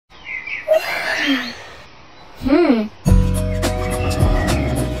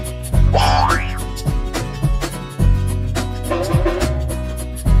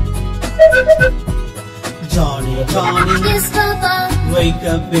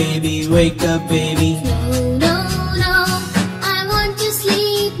up, baby, wake up, baby. No, no, no, I want to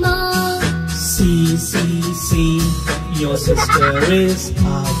sleep more. See, see, see, your sister is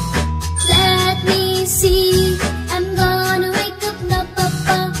up. Let me see, I'm gonna wake up now,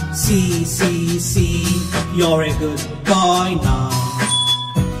 Papa. See, see, see, you're a good boy now.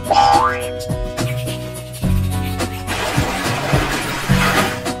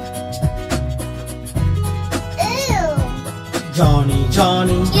 Johnny,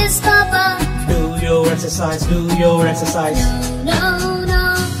 Johnny, Yes, Papa. do your exercise, do your exercise. No, no, no,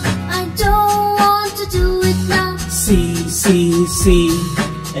 I don't want to do it now. See, see, see,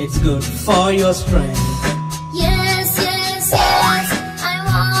 it's good for your strength. Yes, yes, yes, I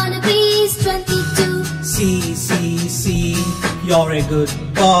wanna be 22. See, see, see, you're a good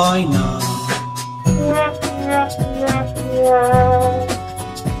boy now.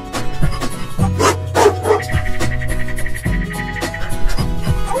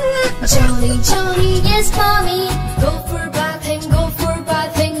 Johnny, Johnny, yes, Mommy. Go for bathing, go for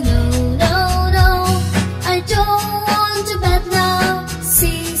bathing. No, no, no, I don't want to bath now.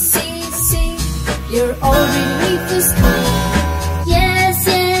 See, see, see, you're all ready for school. Yes,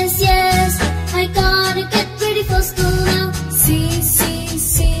 yes, yes, I gotta get ready for school now. See, see,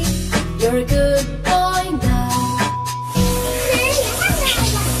 see, you're a good boy now.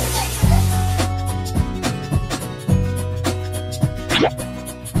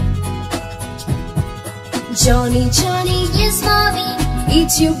 Johnny, Johnny, yes, Mommy.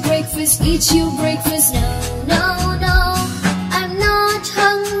 Eat your breakfast, eat your breakfast. No, no, no, I'm not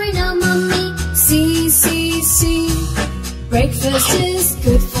hungry now, Mommy. See, see, see, breakfast is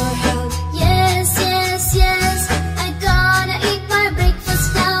good for health. Yes, yes, yes, I gotta eat my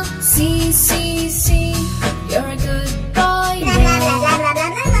breakfast now. See, see, see, you're a good boy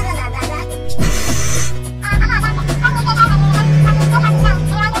now.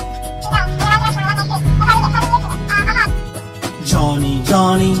 Johnny,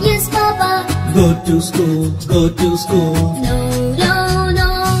 Johnny, Yes, Papa. go to school, go to school. No, no,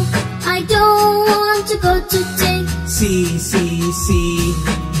 no, I don't want to go today. See, see, see,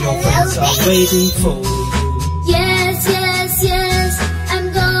 your friends are waiting for you. Yes, yes, yes,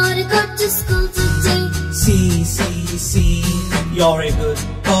 I'm gonna go to school today. See, see, see, you're a good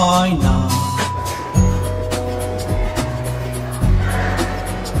boy now.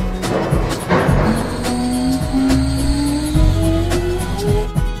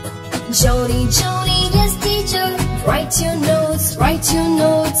 Johnny, Johnny, yes, teacher. Write your notes, write your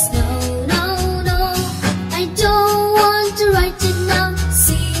notes. No, no, no, I don't want to write it now.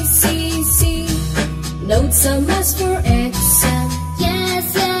 See, see, see, notes are must for exam. Yes,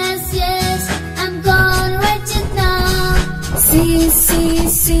 yes, yes, I'm gonna write it now. See, see,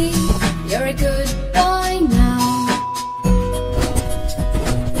 see, you're a good boy now.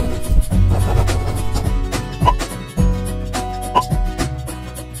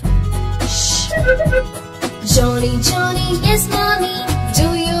 Johnny, Johnny, yes, Mommy. Do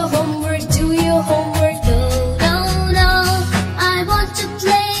your homework, do your homework. No, no, no, I want to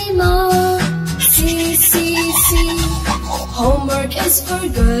play more. See, see, see, homework is for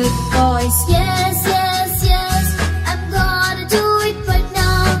good boys. Yes, yes, yes, I'm gonna do it right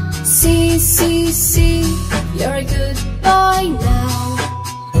now. See, see, see, you're a good boy now.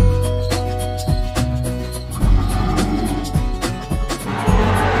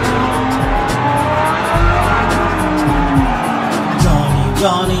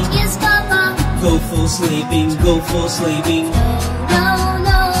 Johnny, Yes, Papa. go for sleeping, go for sleeping. No,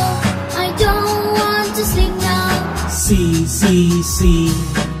 no, I don't want to sleep now. See, see, see,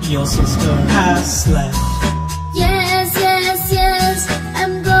 your sister has slept. Yes, yes, yes,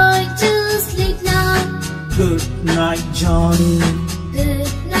 I'm going to sleep now. Good night, Johnny. Good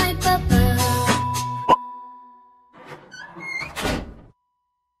night, Papa.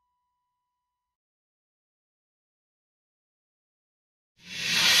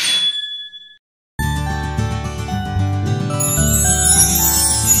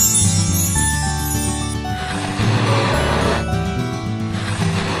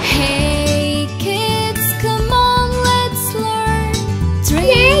 Hey kids, come on, let's learn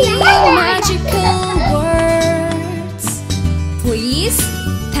 3 magical words. Please,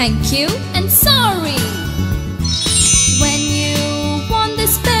 thank you, and sorry. When you want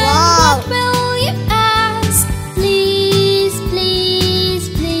this pen, what will you ask? Please, please,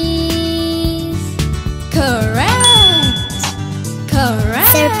 please. Correct.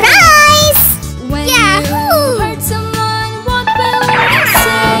 Correct. Surprise! When Yahoo! you hurt someone, what will you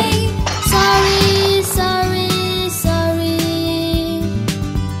say? Sorry, sorry, sorry.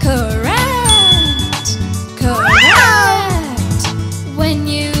 Correct. Correct. When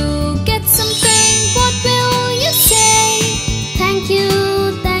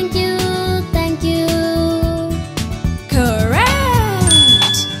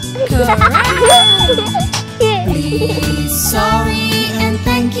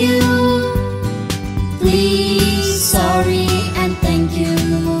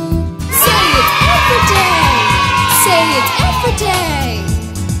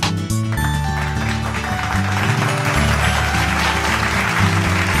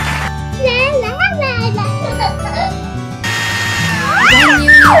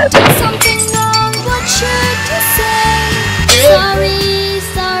did something wrong, what should you say? Sorry,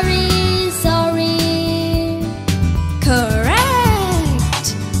 sorry, sorry. Correct,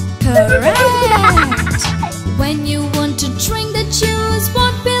 correct. When you want to drink the juice,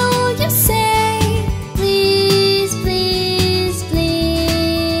 what will you say? Please, please,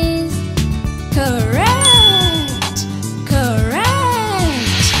 please. Correct,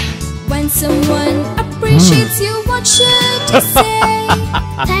 correct. When someone appreciates you, what should you say?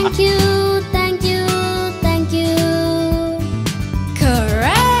 Thank you, thank you, thank you.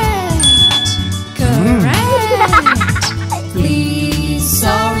 Correct, correct. Please,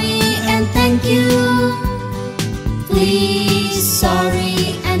 sorry, and thank you. Please,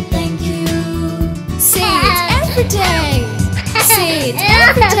 sorry, and thank you. Say it every day. Say it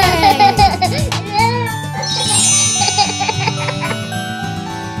every day.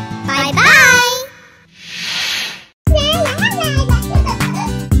 Bye-bye.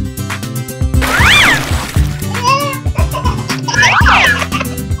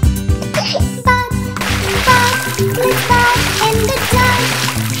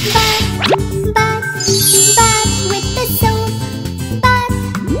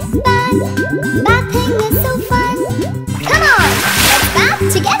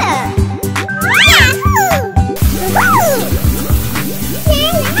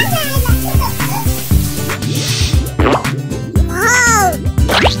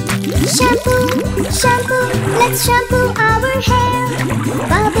 Let's shampoo our hair.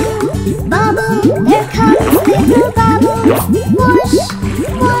 Bubble, bubble, there comes little bubbles. Wash,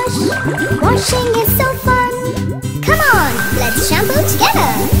 wash, washing is so fun. Come on, let's shampoo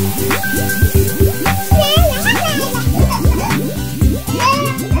together.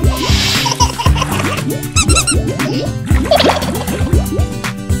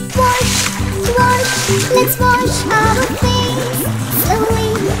 Wash, wash, let's wash our face. Slowly,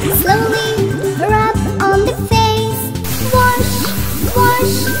 slowly, rub on the face. Wash,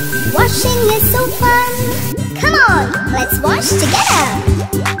 wash, washing is so fun. Come on, let's wash together.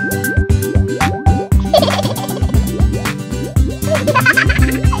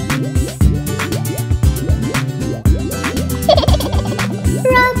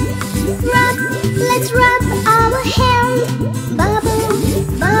 Rub, rub, let's rub our hair. Bubble,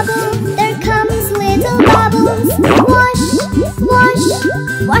 bubble, there comes little bubbles. Wash, wash,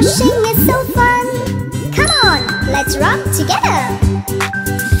 washing is so fun. Come on, let's rub together.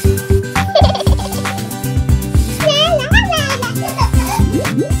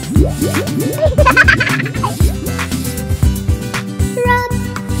 Rub,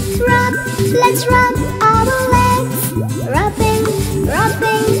 rub, let's rub our legs. Rubbing,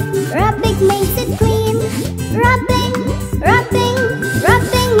 rubbing, rubbing makes it clean. Rubbing, rubbing,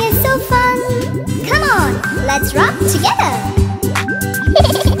 rubbing is so fun. Come on, let's rub together.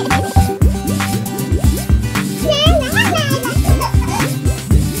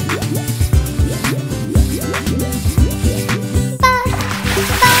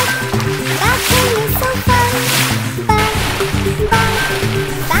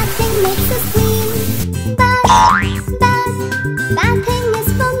 Bathing makes us clean.